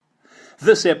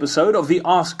This episode of the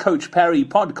Ask Coach Parry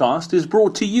podcast is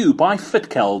brought to you by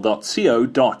fitcal.co.za.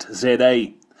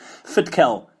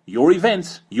 Fitcal, your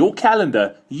events, your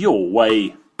calendar, your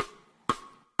way.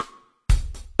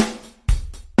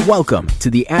 Welcome to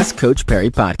the Ask Coach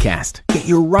Parry podcast. Get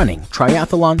your running,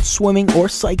 triathlon, swimming, or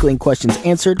cycling questions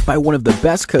answered by one of the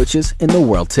best coaches in the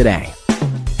world today.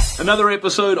 Another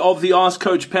episode of the Ask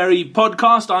Coach Parry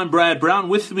podcast. I'm Brad Brown.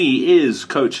 With me is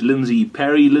Coach Lindsay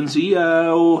Parry. Lindsay,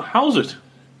 how's it?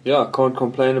 Yeah, I can't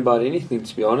complain about anything,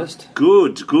 to be honest.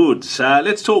 Good.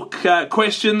 Let's talk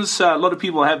questions. A lot of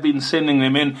people have been sending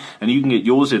them in, and you can get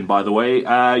yours in, by the way.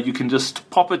 You can just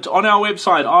pop it on our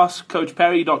website,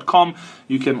 askcoachparry.com.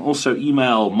 You can also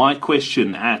email my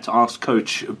question at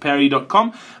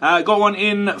askcoachparry.com. Got one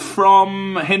in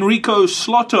from Henrico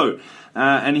Slotto.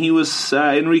 And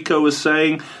Enrico was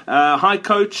saying, hi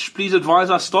coach, please advise.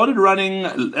 I started running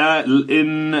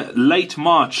in late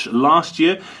March last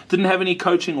year. Didn't have any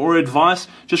coaching or advice.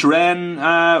 Just ran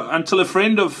until a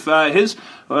friend of his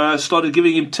started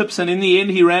giving him tips, and in the end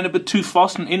he ran a bit too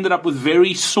fast and ended up with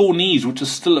very sore knees, which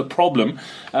is still a problem.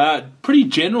 Pretty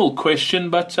general question,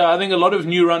 but I think a lot of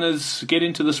new runners get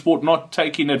into the sport not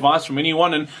taking advice from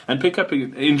anyone and pick up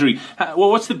an injury. Well,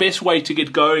 what's the best way to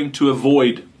get going to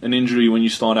avoid an injury when you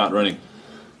start out running?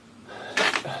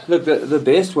 Look, the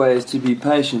best way is to be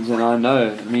patient,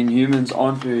 and humans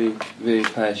aren't very, very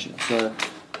patient. So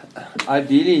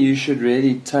ideally you should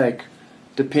really take,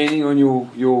 depending on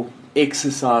your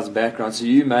exercise background, so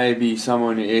you may be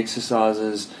someone who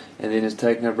exercises and then has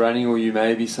taken up running, or you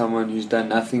may be someone who's done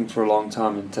nothing for a long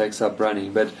time and takes up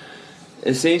running, but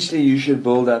essentially you should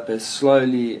build up as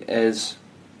slowly as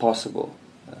possible.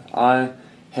 I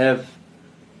have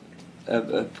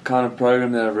a kind of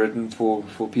program that I've written for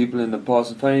people in the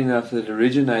past, and funny enough, it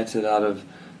originated out of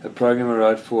a program I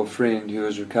wrote for a friend who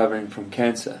was recovering from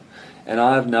cancer, and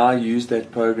I have now used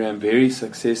that program very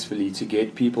successfully to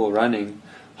get people running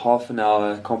half an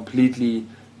hour, completely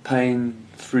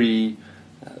pain-free,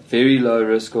 very low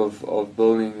risk of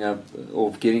building up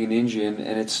or getting an injury, and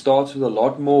it starts with a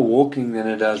lot more walking than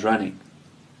it does running.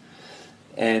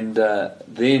 And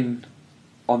then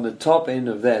on the top end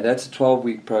of that's a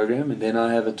 12-week program, and then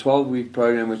I have a 12-week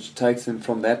program which takes them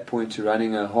from that point to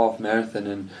running a half marathon.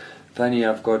 And funny,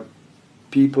 I've got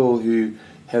people who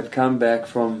have come back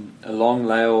from a long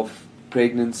layoff,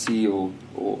 pregnancy or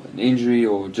an injury,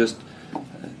 or just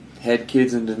had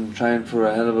kids and didn't train for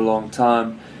a hell of a long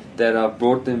time, that I've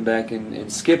brought them back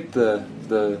and skipped the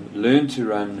learn to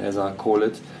run, as I call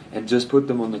it, and just put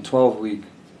them on the 12-week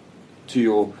to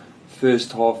your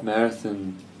first half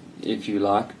marathon, if you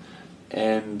like,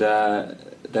 and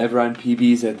they've run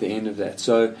PBs at the end of that.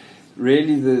 So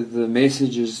really the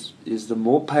message is the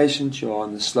more patient you are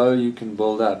and the slower you can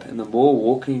build up, and the more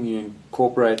walking you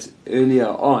incorporate earlier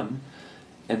on,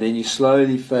 and then you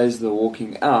slowly phase the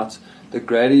walking out, the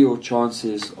greater your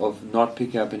chances of not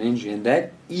picking up an injury. And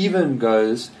that even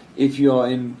goes if you are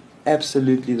in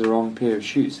absolutely the wrong pair of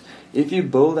shoes. If you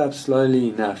build up slowly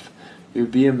enough, you'll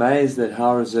be amazed at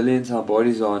how resilient our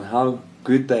bodies are and how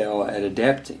good they are at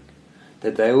adapting,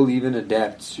 that they will even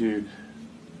adapt to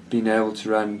being able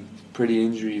to run pretty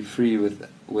injury free with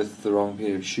the wrong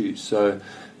pair of shoes. So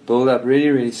build up really,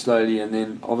 really slowly, and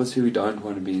then obviously we don't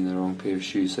want to be in the wrong pair of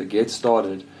shoes. So get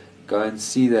started, go and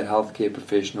see that healthcare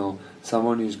professional,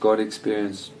 someone who's got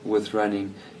experience with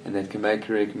running and that can make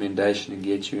a recommendation and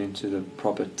get you into the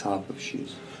proper type of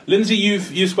shoes. Lindsay,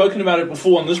 you've spoken about it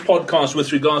before on this podcast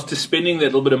with regards to spending that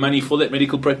little bit of money for that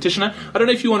medical practitioner. I don't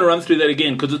know if you want to run through that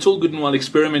again, because it's all good and well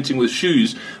experimenting with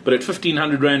shoes, but at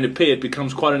 1,500 Rand a pair it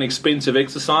becomes quite an expensive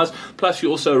exercise, plus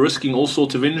you're also risking all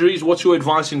sorts of injuries. What's your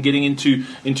advice in getting into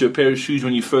a pair of shoes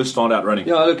when you first start out running?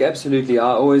 Yeah, look, absolutely.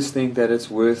 I always think that it's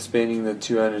worth spending the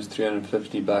 $200,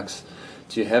 $350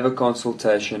 to have a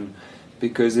consultation,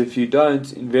 because if you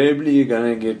don't, invariably you're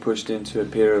going to get pushed into a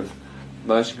pair of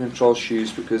motion control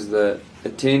shoes, because the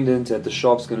attendant at the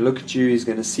shop's going to look at you, he's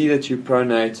going to see that you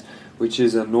pronate, which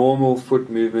is a normal foot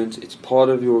movement, it's part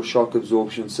of your shock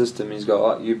absorption system. He's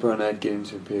got, you pronate, get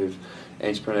into a pair of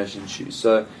anti-pronation shoes.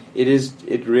 So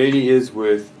it really is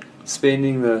worth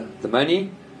spending the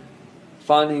money,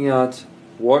 finding out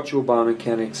what your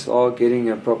biomechanics are,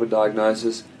 getting a proper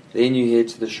diagnosis. Then you head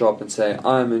to the shop and say,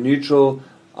 I am a neutral,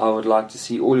 I would like to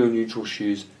see all your neutral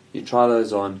shoes. You try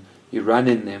those on, you run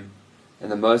in them,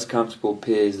 and the most comfortable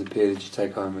pair is the pair that you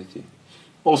take home with you.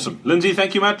 Awesome. Lindsay,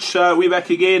 thank you much. We're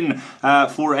back again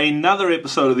for another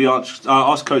episode of the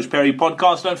Ask Coach Perry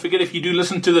podcast. Don't forget, if you do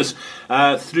listen to this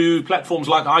through platforms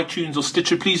like iTunes or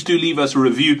Stitcher, please do leave us a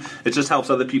review. It just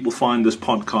helps other people find this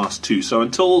podcast too. So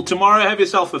until tomorrow, have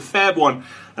yourself a fab one.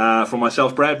 From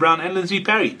myself, Brad Brown, and Lindsay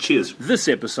Perry. Cheers. This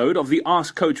episode of the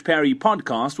Ask Coach Perry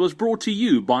podcast was brought to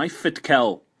you by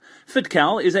FitCal.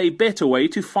 FitCal is a better way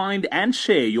to find and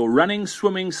share your running,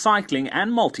 swimming, cycling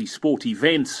and multi-sport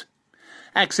events.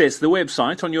 Access the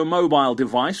website on your mobile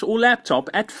device or laptop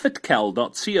at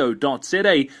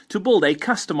fitcal.co.za to build a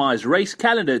customized race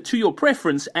calendar to your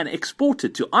preference and export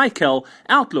it to iCal,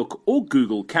 Outlook or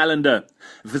Google Calendar.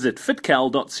 Visit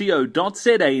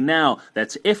fitcal.co.za now.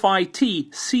 That's fitcal.co.za.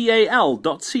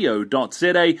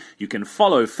 You can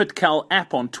follow FitCal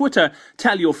app on Twitter.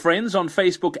 Tell your friends on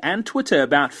Facebook and Twitter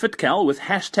about FitCal with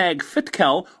hashtag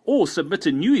FitCal, or submit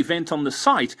a new event on the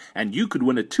site and you could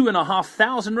win a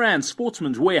 2,500 Rand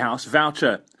Sportsman's Warehouse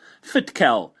voucher.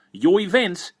 FitCal, your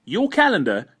events, your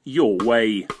calendar, your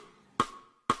way.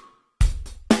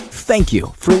 Thank you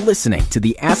for listening to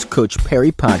the Ask Coach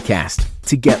Perry podcast.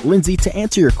 To get Lindsay to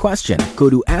answer your question, go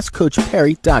to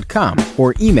AskCoachPerry.com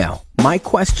or email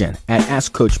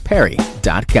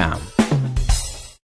myquestion@AskCoachPerry.com.